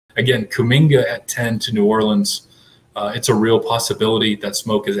Again, Kuminga at 10 to New Orleans. It's a real possibility that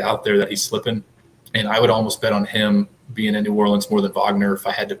smoke is out there that he's slipping. And I would almost bet on him being in New Orleans more than Wagner if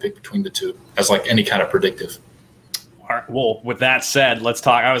I had to pick between the two as like any kind of predictive. All right, well, with that said, let's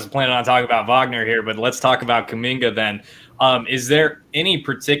talk. I was planning on talking about Wagner here, but let's talk about Kuminga then. Is there any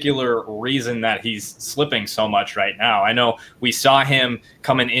particular reason that he's slipping so much right now? I know we saw him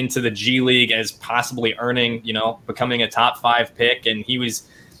coming into the G League as possibly earning, becoming a top 5 pick, and he was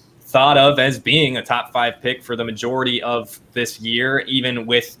thought of as being a top 5 pick for the majority of this year, even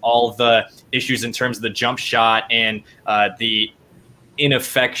with all the issues in terms of the jump shot and the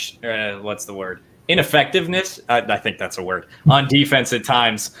ineffectiveness. I think that's a word on defense at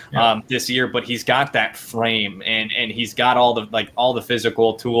times this year, but he's got that frame and he's got all the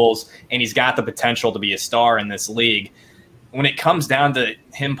physical tools, and he's got the potential to be a star in this league. When it comes down to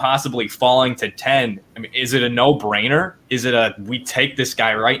him possibly falling to 10, I mean, is it a no-brainer? Is it we take this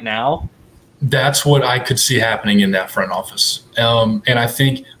guy right now? That's what I could see happening in that front office. And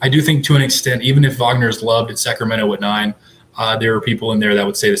I do think to an extent, even if Wagner is loved at Sacramento at 9, there are people in there that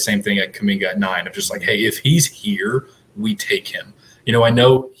would say the same thing at Kuminga at 9, of just like, hey, if he's here, we take him. I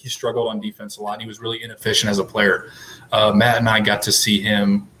know he struggled on defense a lot, and he was really inefficient as a player. Matt and I got to see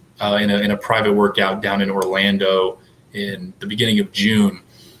him in a private workout down in Orlando in the beginning of June.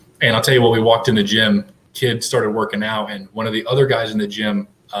 And I'll tell you what, we walked in the gym, kid started working out, and one of the other guys in the gym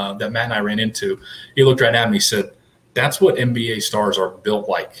that Matt and I ran into, he looked right at me and said, that's what NBA stars are built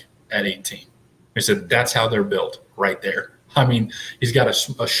like at 18. He said, that's how they're built right there. I mean, he's got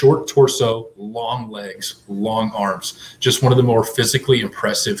a short torso, long legs, long arms, just one of the more physically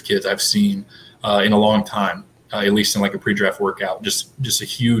impressive kids I've seen in a long time, at least in like a pre-draft workout, just a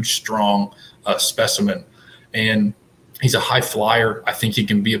huge, strong specimen. And he's a high flyer. I think he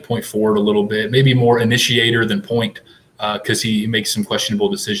can be a point forward a little bit, maybe more initiator than point, because he makes some questionable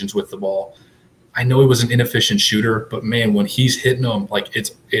decisions with the ball. I know he was an inefficient shooter, but man, when he's hitting them, like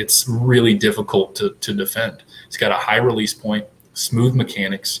it's really difficult to defend. He's got a high release point, smooth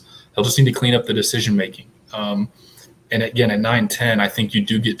mechanics. He'll just need to clean up the decision making. And again, at 9-10, I think you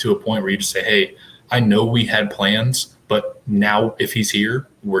do get to a point where you just say, hey, I know we had plans, but now if he's here,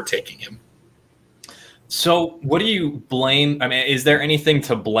 we're taking him. So what do you blame? I mean, is there anything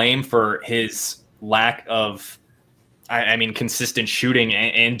to blame for his lack of, consistent shooting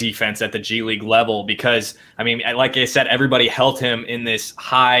and defense at the G League level? Because, I mean, like I said, everybody held him in this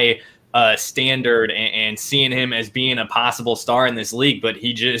high standard and seeing him as being a possible star in this league, but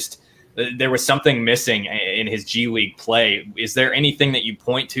there was something missing in his G League play. Is there anything that you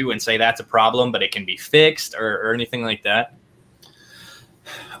point to and say that's a problem, but it can be fixed or anything like that?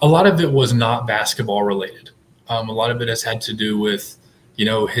 A lot of it was not basketball related. A lot of it has had to do with,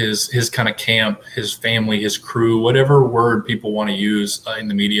 his kind of camp, his family, his crew, whatever word people want to use in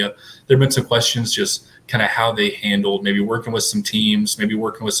the media. There have been some questions just kind of how they handled maybe working with some teams, maybe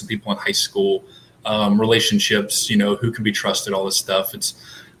working with some people in high school, relationships, who can be trusted, all this stuff.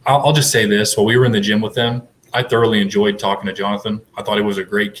 I'll just say this. While we were in the gym with them, I thoroughly enjoyed talking to Jonathan. I thought he was a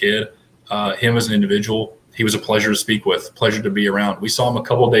great kid. Him as an individual, he was a pleasure to speak with, pleasure to be around. We saw him a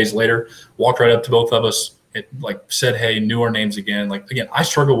couple of days later, walked right up to both of us, said, hey, knew our names again. Again, I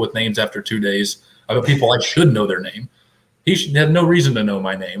struggle with names after 2 days. I have people I should know their name. He had no reason to know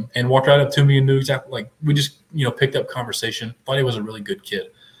my name, and walked right up to me and knew exactly, we just, picked up conversation. Thought he was a really good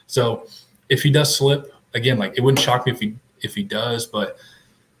kid. So if he does slip, again, it wouldn't shock me if he does, but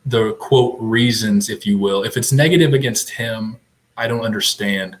the quote reasons, if you will, if it's negative against him, I don't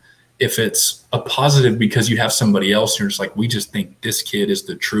understand. If it's a positive because you have somebody else and you're just like, we just think this kid is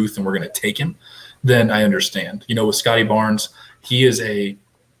the truth and we're going to take him, then I understand. With Scotty Barnes, he is a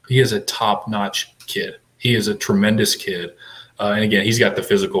top-notch kid. He is a tremendous kid. And again, he's got the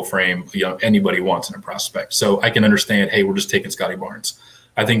physical frame anybody wants in a prospect. So I can understand, hey, we're just taking Scotty Barnes.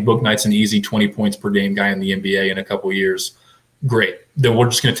 I think Bouknight's an easy 20 points per game guy in the NBA in a couple of years. Great. Then we're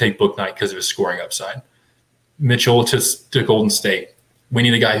just going to take Bouknight because of his scoring upside. Mitchell to Golden State. We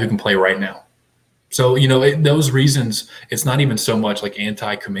need a guy who can play right now. So, those reasons, it's not even so much like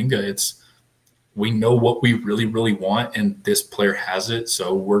anti-Kuminga. It's we know what we really, really want, and this player has it,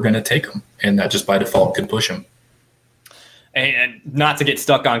 so we're going to take him. And that just by default could push him. And not to get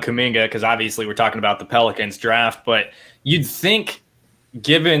stuck on Kuminga, because obviously we're talking about the Pelicans draft, but you'd think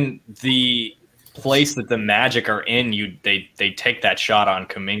given the place that the Magic are in, they take that shot on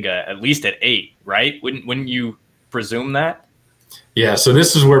Kuminga at least at 8, right? Wouldn't you presume that? Yeah, so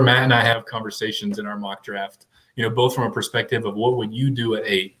this is where Matt and I have conversations in our mock draft, both from a perspective of what would you do at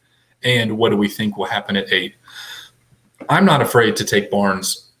 8 and what do we think will happen at 8. I'm not afraid to take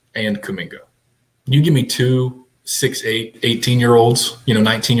Barnes and Kuminga. You give me 2 6'8", 18-year-olds,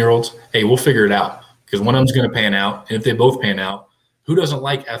 19-year-olds, hey, we'll figure it out because one of them's going to pan out. And if they both pan out, who doesn't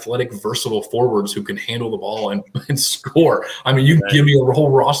like athletic, versatile forwards who can handle the ball and score? I mean, you can give me a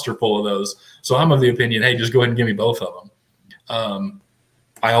whole roster full of those. So I'm of the opinion, hey, just go ahead and give me both of them.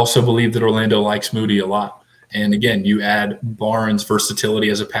 I also believe that Orlando likes Moody a lot. And again, you add Barnes' versatility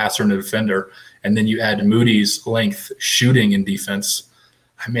as a passer and a defender, and then you add Moody's length, shooting, and defense.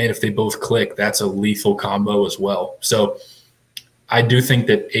 I mean, if they both click, that's a lethal combo as well. So I do think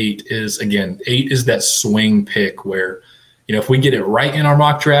that 8 is that swing pick where, if we get it right in our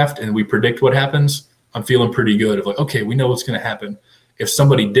mock draft and we predict what happens, I'm feeling pretty good of like, okay, we know what's going to happen. If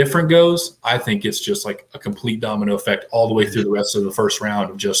somebody different goes, I think it's just like a complete domino effect all the way through the rest of the first round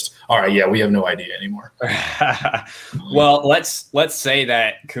of just, all right, yeah, we have no idea anymore. Well, let's say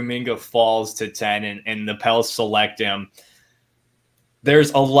that Kuminga falls to 10 and the Pels select him.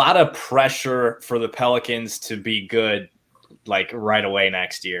 There's a lot of pressure for the Pelicans to be good like right away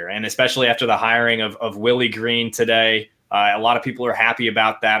next year. And especially after the hiring of Willie Green today, a lot of people are happy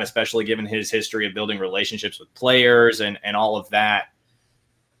about that, especially given his history of building relationships with players and all of that.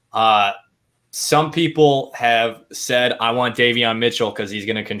 Some people have said, I want Davion Mitchell because he's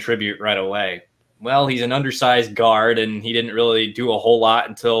going to contribute right away. Well, he's an undersized guard, and he didn't really do a whole lot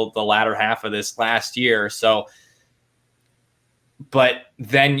until the latter half of this last year. So, but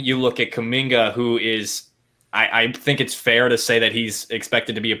then you look at Kuminga, who is, I think it's fair to say that he's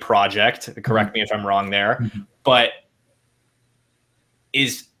expected to be a project. Correct me if I'm wrong there. But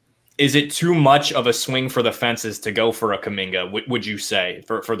is it too much of a swing for the fences to go for a Kuminga, would you say,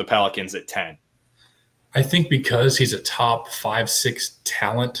 for the Pelicans at 10? I think because he's a top 5-6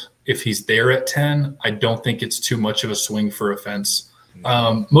 talent, if he's there at 10, I don't think it's too much of a swing for a fence.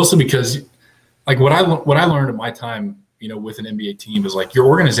 Mostly because, like, what I learned at my time, with an NBA team is like your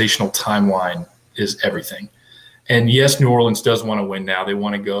organizational timeline is everything. And yes, New Orleans does want to win now. They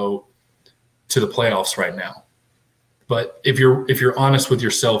want to go to the playoffs right now. But if you're honest with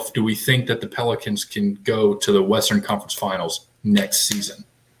yourself, do we think that the Pelicans can go to the Western Conference Finals next season?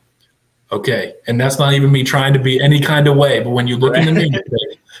 Okay, and that's not even me trying to be any kind of way. But when you look in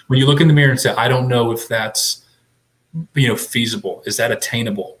the mirror, and say, I don't know if that's feasible. Is that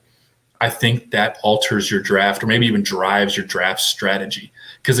attainable? I think that alters your draft, or maybe even drives your draft strategy.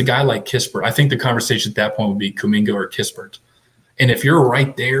 Because a guy like Kispert, I think the conversation at that point would be Kuminga or Kispert. And if you're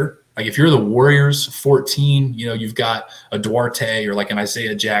right there. Like if you're the Warriors, 14, you've got a Duarte or like an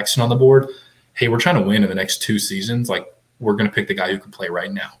Isaiah Jackson on the board. Hey, we're trying to win in the next 2 seasons. Like we're going to pick the guy who can play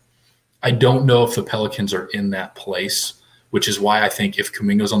right now. I don't know if the Pelicans are in that place, which is why I think if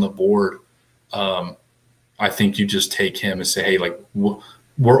Kuminga's on the board, I think you just take him and say, hey, like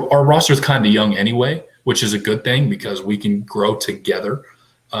our roster's kind of young anyway, which is a good thing because we can grow together.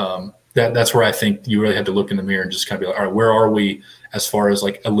 That's where I think you really had to look in the mirror and just kind of be like, all right, where are we as far as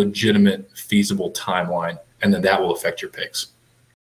like a legitimate, feasible timeline? And then that will affect your picks.